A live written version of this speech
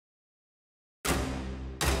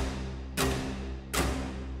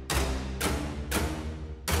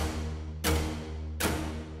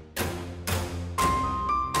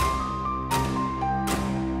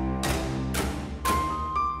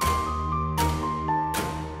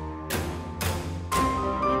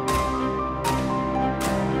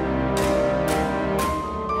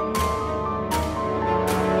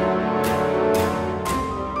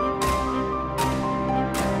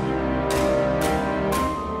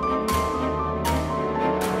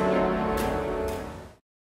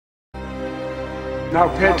Now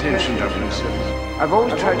pay attention, 007. I've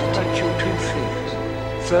always tried to teach you two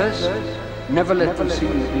things. First, never let them see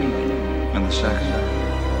you bleed. And the second?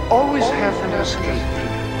 Always have an escape.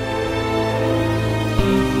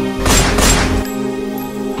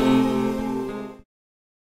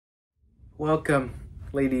 Welcome,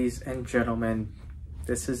 ladies and gentlemen.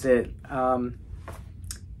 This is it. Kind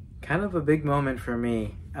of a big moment for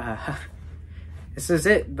me. This is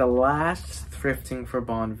it, the last Thrifting for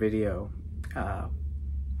Bond video.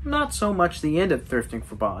 Not so much the end of Thrifting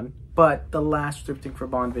for Bond, but the last Thrifting for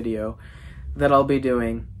Bond video that I'll be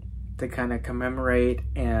doing to kind of commemorate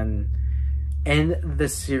and end the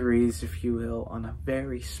series, if you will, on a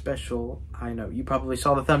very special, I know you probably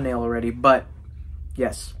saw the thumbnail already, but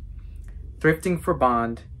yes, Thrifting for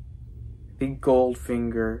Bond, the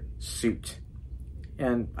Goldfinger suit.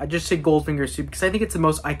 And I just say Goldfinger suit because I think it's the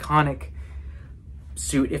most iconic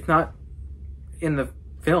suit, if not in the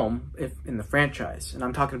film, if in the franchise. And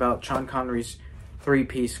I'm talking about Sean Connery's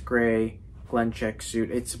three-piece gray Glen check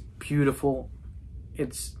suit. It's beautiful.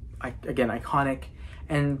 It's, again, iconic.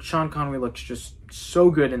 And Sean Connery looks just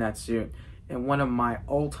so good in that suit. And one of my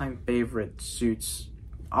all-time favorite suits,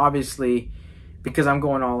 obviously, because I'm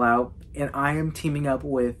going all out. And I am teaming up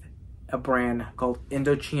with a brand called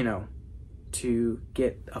Indochino to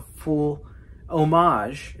get a full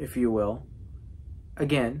homage, if you will,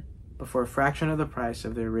 again, but for a fraction of the price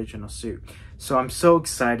of the original suit. So I'm so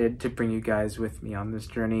excited to bring you guys with me on this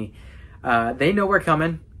journey. They know we're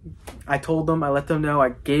coming. I told them, I let them know, I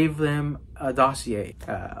gave them a dossier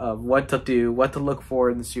of what to do, what to look for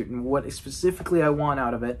in the suit, and what specifically I want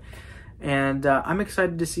out of it. And I'm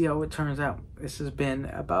excited to see how it turns out. This has been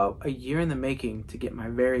about a year in the making to get my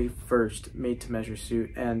very first made-to-measure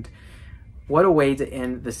suit. And what a way to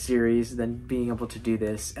end the series than being able to do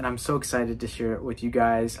this. And I'm so excited to share it with you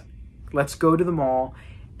guys. Let's go to the mall,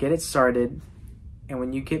 get it started. And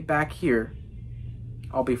when you get back here,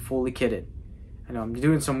 I'll be fully kitted. I know I'm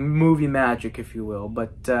doing some movie magic, if you will,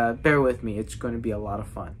 but bear with me. It's going to be a lot of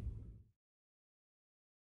fun.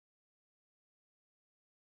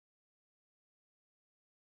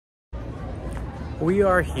 We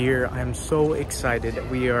are here. I'm so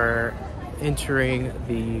excited. We are entering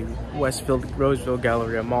the Westfield Roseville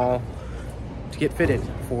Galleria Mall to get fitted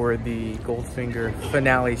for the Goldfinger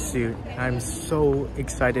finale suit. I'm so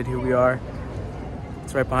excited. Here we are.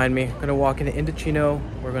 It's right behind me. I'm gonna walk into Indochino.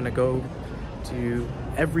 We're gonna go to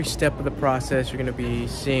every step of the process. You're gonna be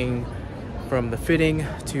seeing from the fitting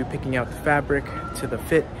to picking out the fabric to the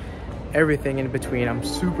fit, everything in between. I'm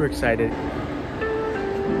super excited.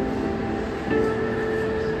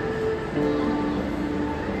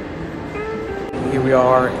 Here we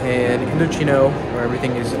are in Indochino, where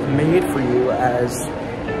everything is made for you, as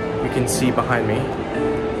you can see behind me.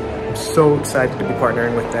 I'm so excited to be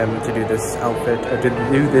partnering with them to do this outfit, to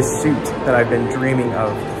do this suit that I've been dreaming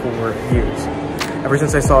of for years. Ever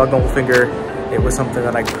since I saw Goldfinger, it was something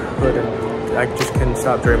that I just couldn't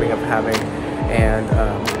stop dreaming of having. And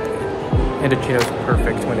Indochino is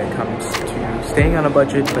perfect when it comes to staying on a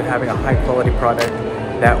budget, but having a high quality product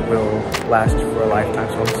that will last for a lifetime.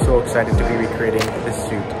 So I'm so excited to be recreating this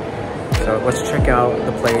suit. So let's check out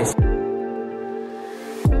the place.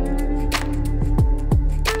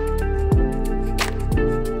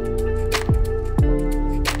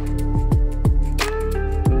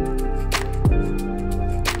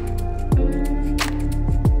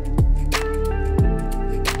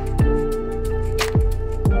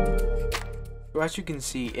 So as you can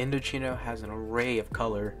see, Indochino has an array of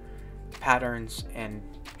color, patterns, and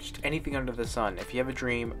just anything under the sun. If you have a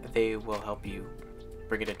dream, they will help you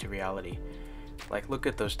bring it into reality. Like, look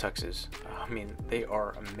at those tuxes. I mean, they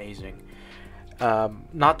are amazing.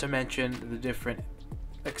 Not to mention the different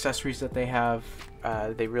accessories that they have.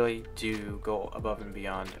 They really do go above and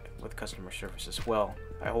beyond with customer service as well.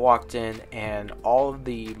 I walked in and all of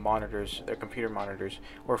the monitors, their computer monitors,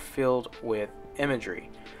 were filled with imagery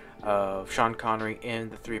of Sean Connery in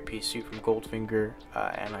the three-piece suit from Goldfinger,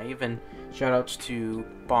 and I even shoutouts to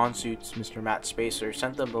Bond Suits Mr. Matt Spacer,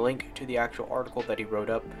 sent them the link to the actual article that he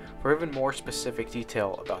wrote up for even more specific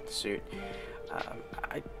detail about the suit.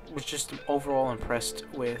 I was just overall impressed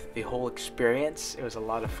with the whole experience. It was a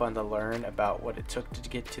lot of fun to learn about what it took to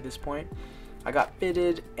get to this point. I got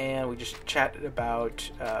fitted and we just chatted about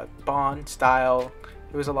Bond style.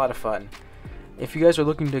 It was a lot of fun. If you guys are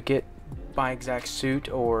looking to get my exact suit,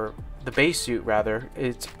 or the base suit rather,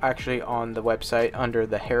 it's actually on the website under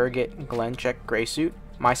the Harrogate Glen check gray suit.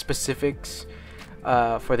 My specifics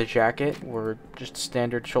for the jacket were just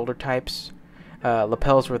standard shoulder types.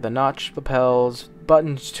 Lapels were the notch lapels,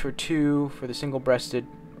 buttons for 2 for the single breasted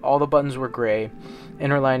All the buttons were gray.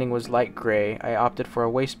 Inner lining was light gray. I opted for a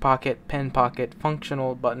waist pocket, pen pocket,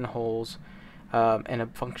 functional buttonholes, and a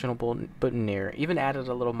functional boutonniere. Even added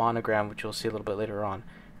a little monogram, which you'll see a little bit later on.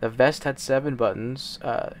 The vest had 7 buttons.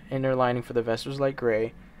 Inner lining for the vest was light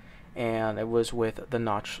gray, and it was with the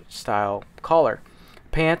notch style collar.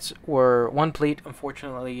 Pants were 1 pleat.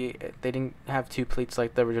 Unfortunately, they didn't have 2 pleats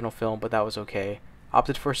like the original film, but that was okay.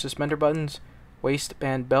 Opted for suspender buttons,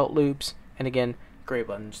 waistband belt loops, and again, gray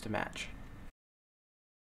buttons to match.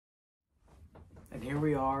 And here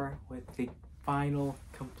we are with the final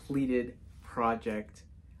completed project.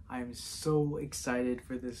 I am so excited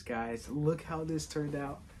for this, guys. Look how this turned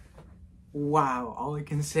out. Wow, all I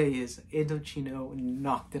can say is Indochino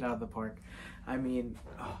knocked it out of the park. I mean,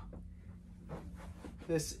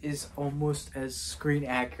 this is almost as screen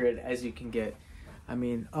accurate as you can get. I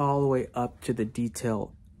mean, all the way up to the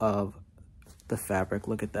detail of the fabric.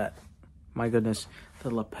 Look at that. My goodness,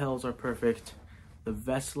 the lapels are perfect. The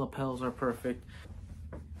vest lapels are perfect.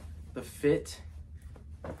 The fit,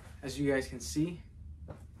 as you guys can see,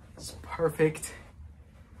 is perfect.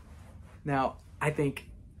 Now, I think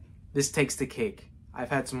this takes the cake. I've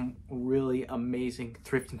had some really amazing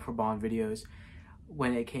thrifting for Bond videos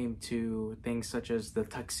when it came to things such as the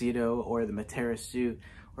tuxedo or the Matera suit,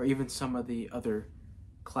 or even some of the other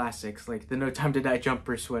classics like the No Time to Die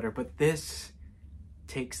jumper sweater. But this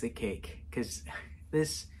takes the cake, because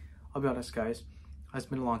this, I'll be honest guys, has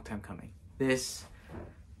been a long time coming. This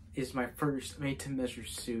is my first made-to-measure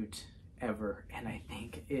suit ever, and I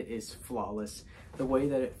think it is flawless. The way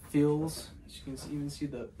that it feels, as you can even see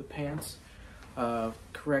the pants,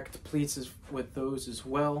 correct pleats with those as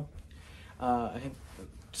well. I think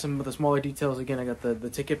some of the smaller details, again, I got the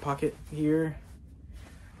ticket pocket here,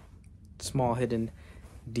 small hidden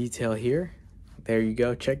detail here. There you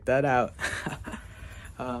go, check that out.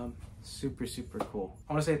 Super cool.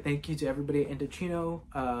 I want to say thank you to everybody at Indochino.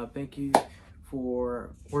 Thank you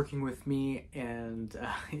for working with me and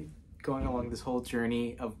going along this whole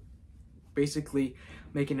journey of basically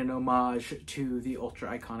making an homage to the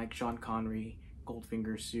ultra iconic Sean Connery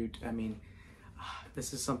Goldfinger suit. I mean,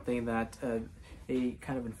 this is something that they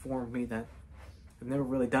kind of informed me that I've never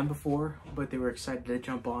really done before, but they were excited to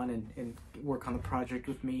jump on and work on the project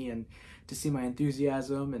with me, and to see my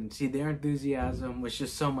enthusiasm and see their enthusiasm was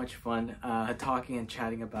just so much fun. Talking and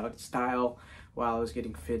chatting about style while I was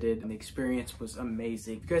getting fitted, and the experience was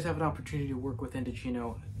amazing. If you guys have an opportunity to work with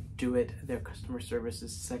Indochino, do it. Their customer service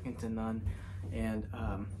is second to none, and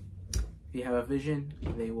if you have a vision,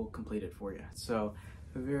 they will complete it for you. So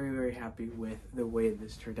very happy with the way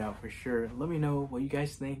this turned out for sure. Let me know what you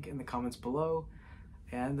guys think in the comments below.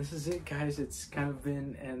 And this is it, guys. It's kind of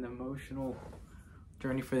been an emotional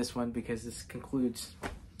journey for this one, because this concludes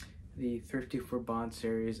the Thrifting for Bond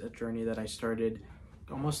series, a journey that I started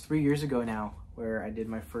almost 3 years ago now, where I did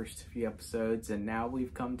my first few episodes, and now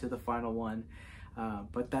we've come to the final one.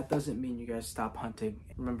 But that doesn't mean you guys stop hunting.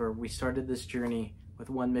 Remember, we started this journey with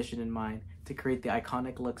one mission in mind: to create the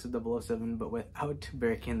iconic looks of 007, but without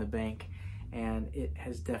breaking the bank. And it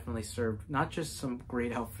has definitely served not just some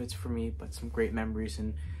great outfits for me, but some great memories,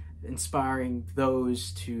 and inspiring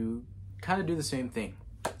those to kind of do the same thing.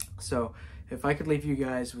 So if I could leave you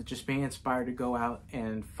guys with just being inspired to go out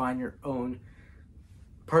and find your own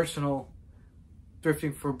personal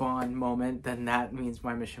Thrifting for Bond moment, then that means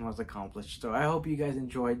my mission was accomplished. So I hope you guys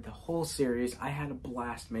enjoyed the whole series. I had a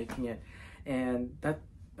blast making it, and that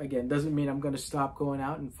again doesn't mean I'm going to stop going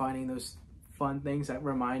out and finding those fun things that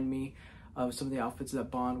remind me of some of the outfits that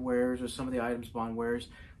Bond wears, or some of the items Bond wears,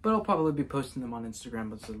 but I'll probably be posting them on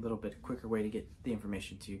Instagram. It's a little bit quicker way to get the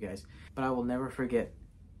information to you guys. But I will never forget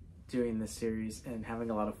doing this series and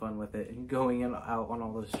having a lot of fun with it, and going out on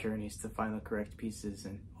all those journeys to find the correct pieces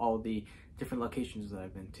and all the different locations that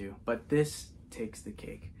I've been to. But this takes the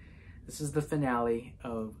cake. This is the finale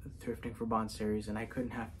of the Thrifting for Bond series, and I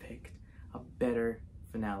couldn't have picked a better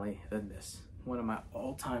finale than this. One of my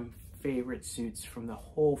all-time favorite suits from the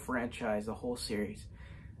whole franchise, the whole series.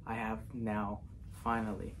 I have now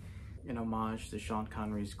finally an homage to Sean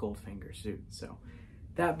Connery's Goldfinger suit. So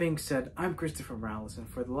that being said, I'm Christopher Morales, and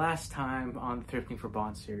for the last time on the Thrifting for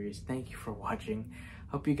Bond series, thank you for watching.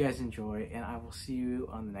 Hope you guys enjoy, and I will see you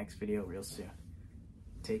on the next video real soon.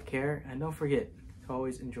 Take care, and don't forget to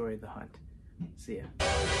always enjoy the hunt. See ya.